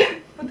 lighting but, now.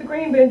 but the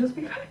green bin just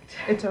be packed.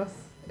 It does.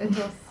 It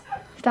does.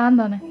 stand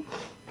on it.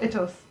 It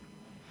does.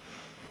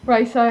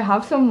 Right, so I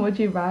have some would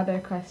you rather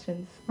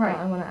questions Right.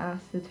 that I want to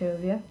ask the two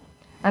of you.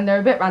 and they're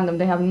a bit random.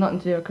 They have nothing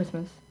to do with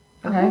Christmas.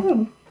 Okay.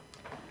 Oh.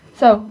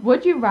 So,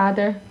 would you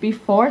rather be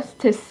forced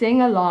to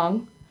sing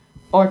along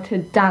or to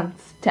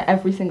dance to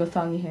every single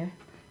song you hear?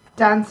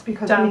 Dance,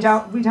 because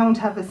Dance. we don't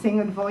have a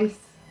singing voice.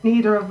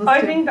 Neither of us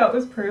I do. think that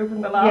was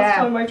proven the last Yeah.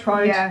 time I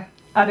tried Yeah.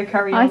 at a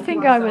karaoke. I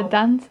think I would myself.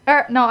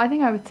 dance. No, I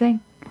think I would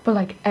sing. But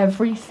like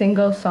every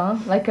single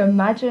song, like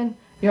imagine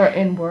you're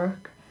in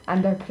work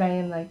and they're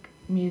playing like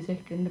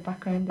music in the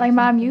background. or Like,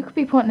 ma'am, something. you could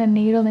be putting a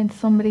needle into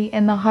somebody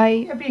in the high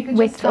Yeah, but you could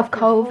width just of stop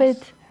your COVID,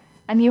 foot.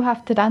 and you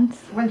have to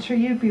dance. Well, sure,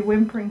 you'd be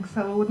whimpering,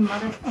 so it wouldn't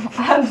matter.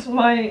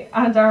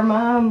 And our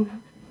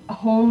mum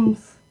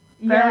hums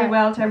very Yeah.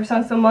 well to every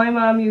song. So our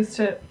mum used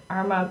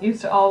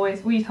to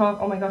always, we thought,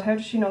 oh my god, how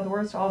does she know the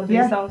words to all of these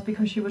Yeah. songs?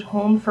 Because she would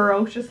hum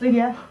ferociously.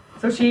 Yeah,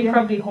 So she'd Yeah.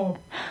 probably hum.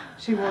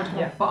 she would.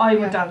 Yeah, but I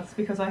would Yeah. dance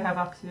because I have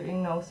absolutely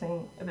no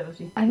singing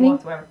ability I think-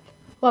 whatsoever.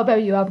 What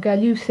about you, Abigail?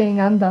 You sing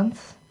and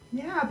dance.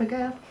 Yeah,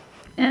 Abigail.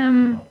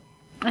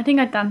 I think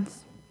I'd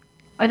dance.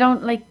 I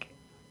don't like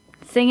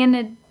singing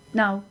it.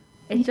 No,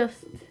 it's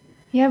just.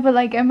 Yeah, but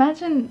like,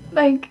 imagine,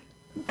 like,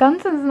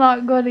 dancing's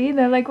not good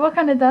either. Like, what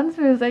kind of dance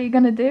moves are you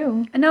gonna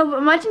do? I know, but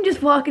imagine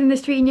just walking in the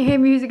street and you hear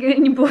music and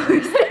then you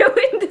burst out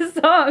into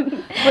song.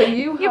 But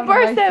you You have a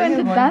burst nice out singing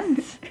into voice.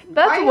 dance.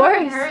 That's I haven't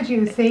worse. heard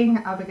you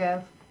sing,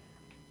 Abigail.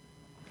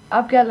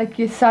 Abigail, like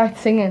you start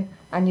singing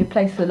and you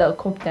place a little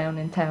cup down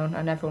in town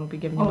and everyone will be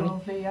giving you Oh, money.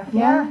 lovely, yeah.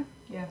 Yeah.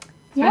 Yeah.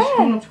 Yeah. Especially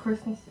coming up to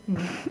Christmas.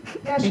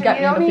 Yeah, You sure, get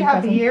me you a only lovely have a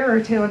present. year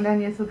or two and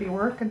then you'll be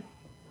working.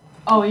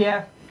 Oh,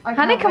 yeah. I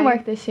Hannah can't can wait.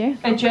 work this year.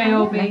 A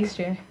job. Next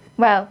year.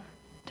 Well,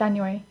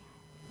 January.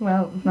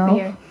 Well, The no.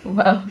 year.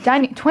 Well,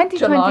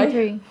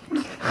 2023.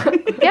 You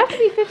have to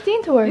be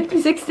 15 to work.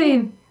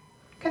 16.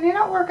 Can you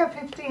not work at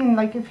 15,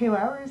 like a few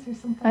hours or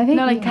something? I think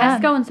No, like you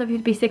can. Tesco and stuff,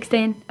 you'd be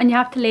 16 and you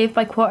have to leave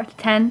by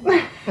 10:15.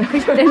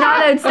 Because they're not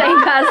allowed to stay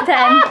past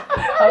 10.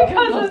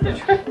 Because of the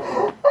truth.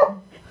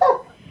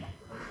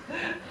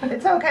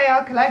 It's okay,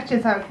 I'll collect you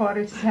at 10:15.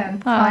 It's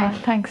Ah, fine.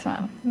 thanks,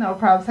 ma'am. No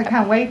problems. I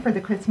can't wait for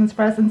the Christmas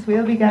presents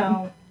we'll be getting.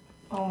 No.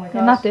 Oh my god.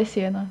 Yeah, not this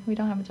year, though. We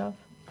don't have a job.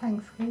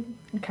 Thanks, Katie.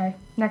 Okay,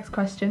 next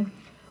question.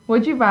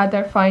 Would you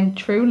rather find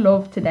true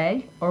love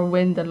today or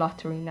win the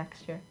lottery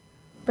next year?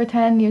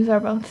 Pretend you are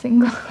both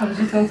single. I was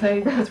just going to say,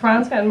 because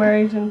Fran's getting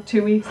married in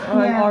 2 weeks and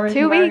I'm Yeah. already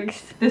 2 married.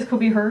 weeks. This could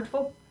be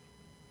hurtful.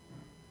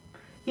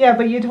 Yeah,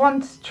 but you'd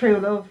want true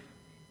love.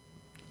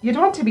 You'd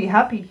want to be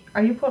happy.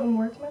 Are you putting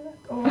words in my mouth?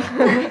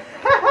 Oh.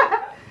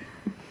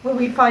 Will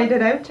we find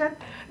it out, Jen?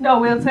 No,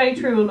 we'll say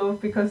true love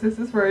because this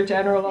is for a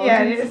general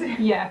Yeah, it audience. is.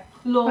 Yeah.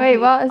 Love. Wait,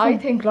 what is I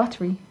it? think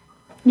lottery.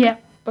 Yeah.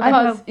 I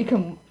don't Because know. you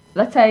can,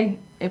 let's say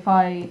if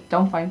I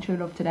don't find true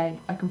love today,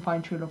 I can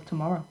find true love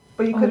tomorrow.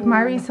 But you could Oh.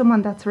 marry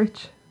someone that's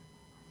rich.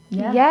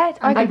 Yeah, I And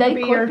And could, they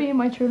be could your- be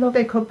my true love.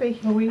 They could be.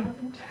 No, we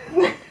haven't.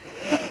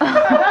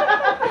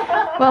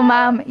 well,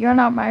 ma'am, you're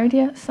not married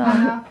yet, so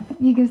Uh-huh.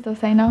 you can still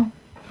say no.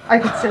 I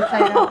could still say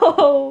that.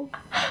 Oh.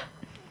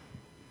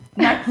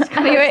 Next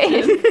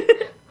Anyway.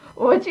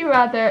 Would you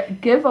rather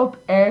give up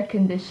air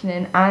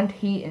conditioning and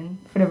heating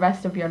for the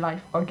rest of your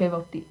life or give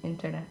up the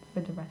internet for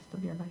the rest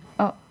of your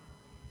life?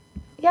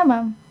 Yeah,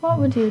 ma'am. What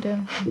would you do?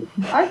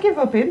 I'd give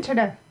up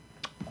internet.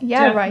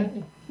 Yeah, right.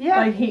 Definitely. Yeah.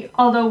 Like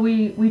although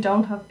we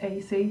don't have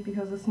AC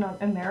because it's not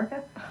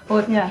America,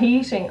 but Yeah.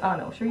 heating. Oh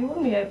no, sure you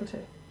wouldn't be able to.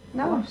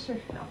 No, sure.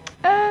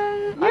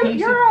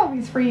 You're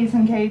always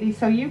freezing, Katie,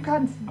 so you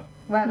can't.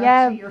 Well, Yeah.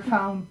 actually, your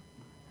phone.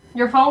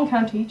 Your phone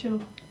can't heat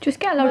you. Just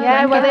get a load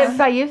yeah, of well, blankets.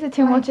 if I use it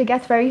too much, it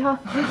gets very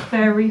hot.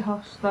 Very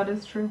hot. That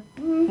is true.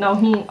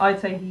 No, I'd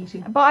say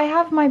heating. But I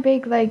have my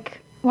big, like,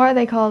 what are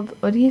they called?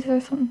 Uddies or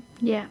something?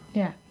 Yeah.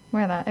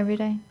 Wear that every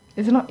day.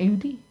 Is it not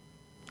Udi?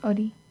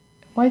 Uddy.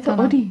 Why is it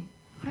Dunno. Udi?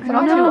 I it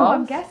not know, two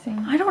I'm O's? guessing.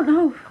 I don't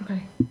know.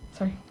 Okay,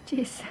 sorry.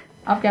 Jeez.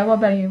 Abigail, what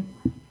about you?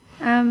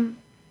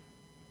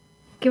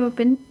 Give up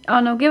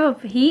give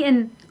up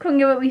heating. Couldn't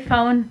give up my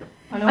phone.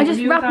 I know. I just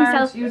but wrap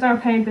myself- Use our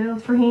paying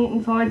bills for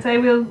heating, so I'd say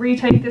we'll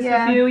retake this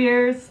Yeah. a few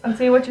years and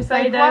see what you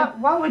say Like, then.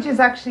 what would you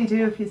actually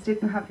do if you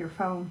didn't have your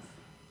phones?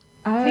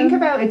 Think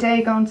about a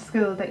day going to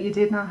school that you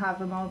did not have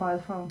a mobile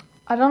phone.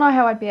 I don't know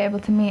how I'd be able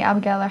to meet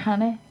Abigail or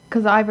Hannah,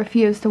 because I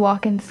refuse to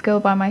walk into school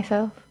by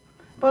myself.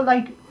 But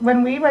like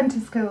when we went to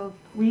school,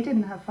 we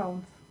didn't have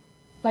phones.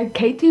 Like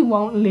Katie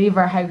won't leave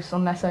her house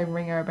unless I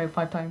ring her about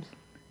 5 times.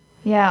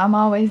 Yeah, I'm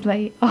always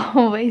late.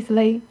 Always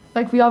late.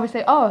 Like we always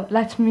say, oh,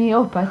 let's meet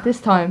up at this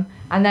time,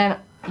 and then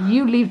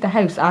you leave the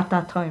house at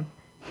that time.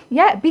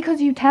 Yeah, because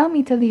you tell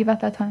me to leave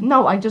at that time.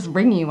 No, I just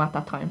ring you at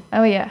that time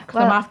Oh, yeah. because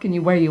I'm asking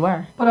you where you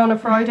were. But on a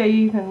Friday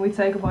evening, we'd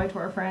say goodbye to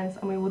our friends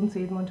and we wouldn't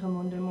see them until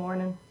Monday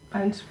morning.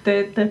 And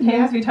the things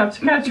Yeah. we'd have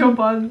to catch up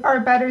on. Or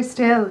better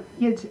still,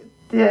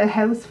 the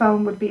house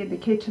phone would be in the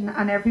kitchen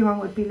and everyone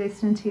would be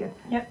listening to you.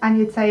 Yep. And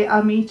you'd say,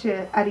 I'll meet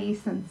you at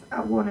Easton's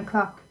at 1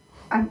 o'clock.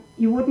 And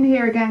you wouldn't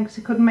hear again because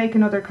you couldn't make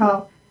another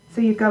call. So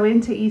you'd go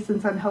into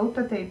Easton's and hope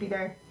that they'd be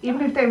there.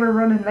 Even if they were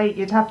running late,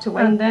 you'd have to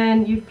wait. And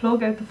then you'd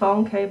plug out the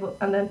phone cable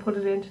and then put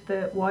it into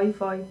the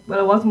Wi-Fi. Well,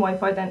 it wasn't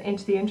Wi-Fi then,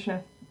 into the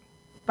internet.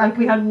 Like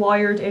we had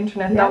wired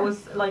internet. Yeah. That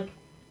was like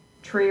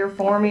 3 or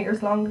 4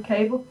 meters long, the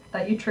cable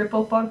that you trip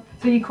up on.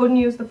 So you couldn't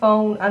use the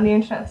phone and the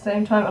internet at the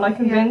same time. And I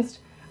convinced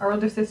our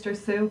older sister,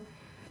 Sue,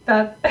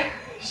 that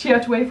she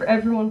had to wait for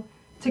everyone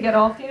to get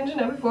off the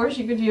internet before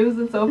she could use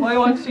it. So if I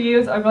wanted to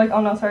use it, I'd be like, oh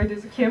no, sorry,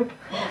 there's a queue.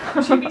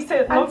 She'd be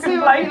sitting And looking Sue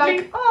would blankly.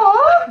 be like,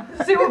 oh.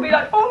 Sue would be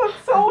like, oh,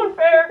 that's so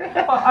unfair.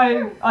 But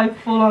I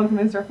full on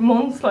convinced her for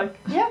months, like.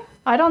 Yeah.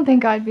 I don't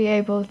think I'd be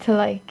able to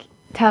like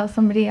tell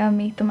somebody I'll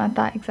meet them at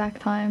that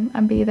exact time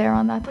and be there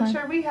on that But time.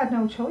 sure, we had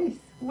no choice.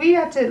 We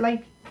had to,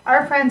 like,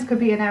 our friends could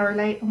be an hour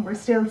late and we're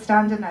still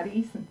standing at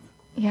Eason's.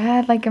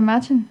 Yeah, like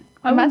imagine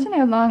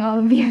how long all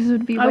of you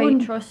would be I waiting.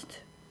 wouldn't trust.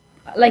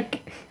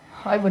 Like,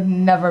 I would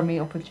never meet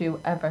up with you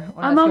ever.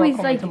 I'm unless you're always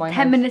coming like to my 10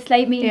 house. minutes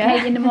late meeting Yeah.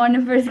 Kate in the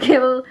morning for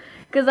school.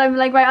 Because I'm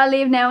like, right, I'll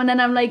leave now. And then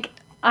I'm like,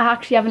 I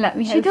actually haven't let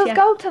me house She does yet.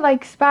 go to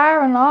like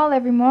Spar and all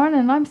every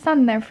morning. I'm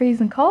standing there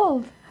freezing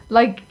cold.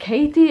 Like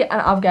Katie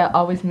and Abigail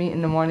always meet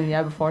in the morning the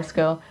hour before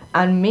school,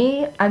 and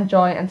me and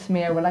Joy and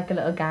Samir were like a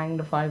little gang,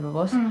 the 5 of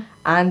us,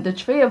 and the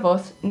 3 of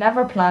us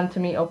never planned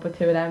to meet up with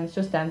 2 of them. It's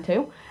just them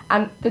 2,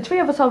 and the 3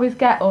 of us always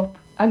get up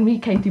and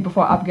meet Katie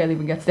before Abigail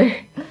even gets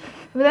there,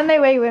 But then they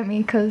wait with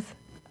me because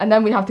and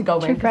then we have to go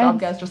in True because friends.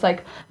 Abigail's just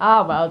like,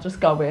 well,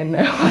 just go in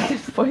now at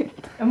this point.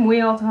 And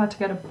we also had to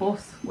get a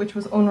bus, which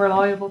was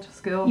unreliable to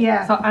school.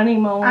 Yeah. So any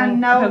moaning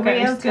And no about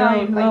getting real to school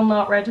time, will like-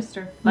 not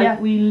register. Like, Yeah.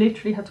 we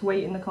literally had to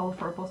wait in the cold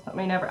for a bus that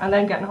may never... And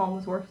then getting home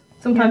was worse.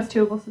 Sometimes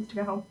 2 buses to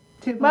get home.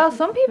 2 well, buses.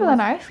 some people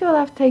in our school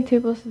have to take 2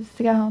 buses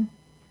to get home.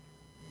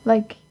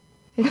 Like,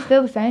 it's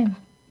still the same.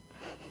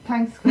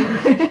 Thanks, school.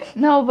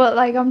 No, but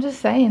like I'm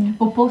just saying.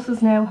 But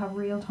buses now have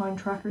real-time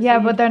trackers. Yeah,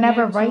 so but you they're can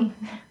never get right. some-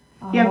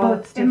 Oh, Yeah, it's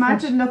but different.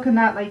 imagine looking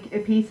at like a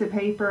piece of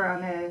paper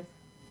on a...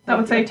 That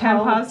would say a 10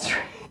 pole. past 3.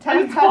 10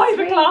 And it's past 5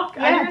 3, o'clock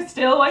yeah. and you're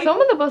still waiting.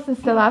 Some of the buses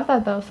still have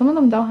that though. Some of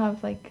them don't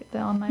have like the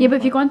online. Yeah, but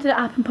if you part. go onto the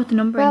app and put the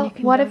number in, Well, you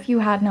can what do if it. you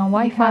had no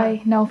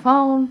Wi-Fi, no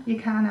phone? You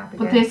can have it.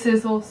 But this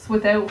is us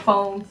without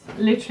phones,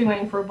 literally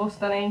waiting for a bus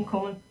that ain't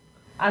coming.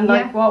 And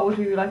like, Yeah. what would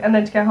we be like? And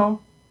then to get home.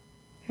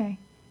 Okay.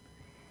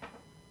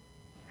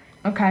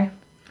 Okay,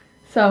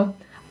 so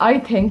I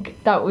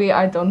think that we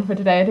are done for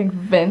today. I think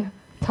we've been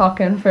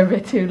talking for a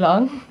bit too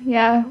long,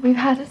 Yeah, we've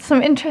had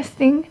some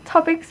interesting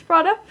topics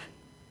brought up.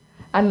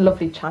 and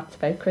lovely chats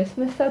about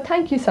Christmas. So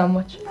thank you so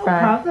much,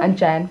 Fran problem. and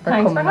Jen, for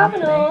Thanks coming for on having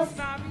today. us.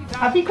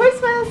 Happy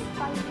Christmas!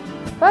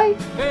 Bye.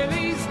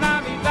 Feliz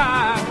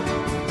Navidad,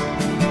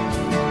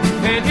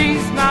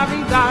 Feliz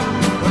Navidad,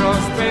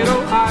 próspero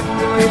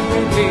año y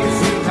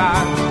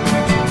felicidad.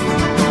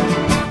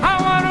 I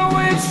wanna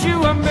wish you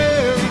a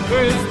Merry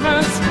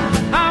Christmas.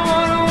 I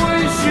wanna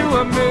wish you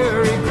a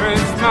Merry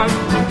Christmas.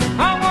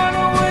 I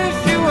wanna wish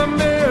you a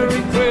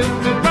Merry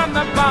Christmas from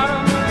the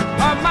bottom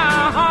of my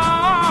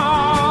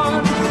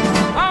heart.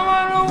 I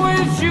wanna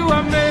wish you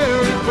a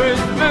Merry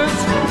Christmas.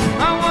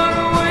 I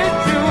wanna wish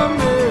you a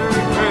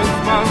Merry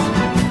Christmas.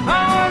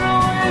 I wanna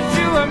wish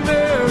you a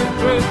Merry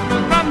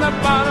Christmas from the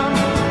bottom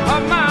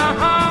of my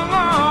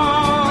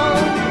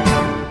heart.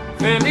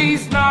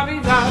 Feliz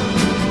Navidad.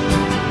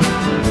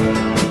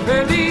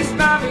 Feliz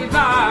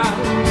Navidad.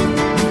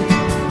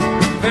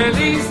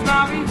 Feliz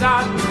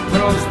Navidad.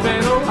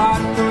 Próspero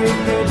año y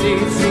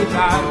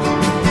felicidad.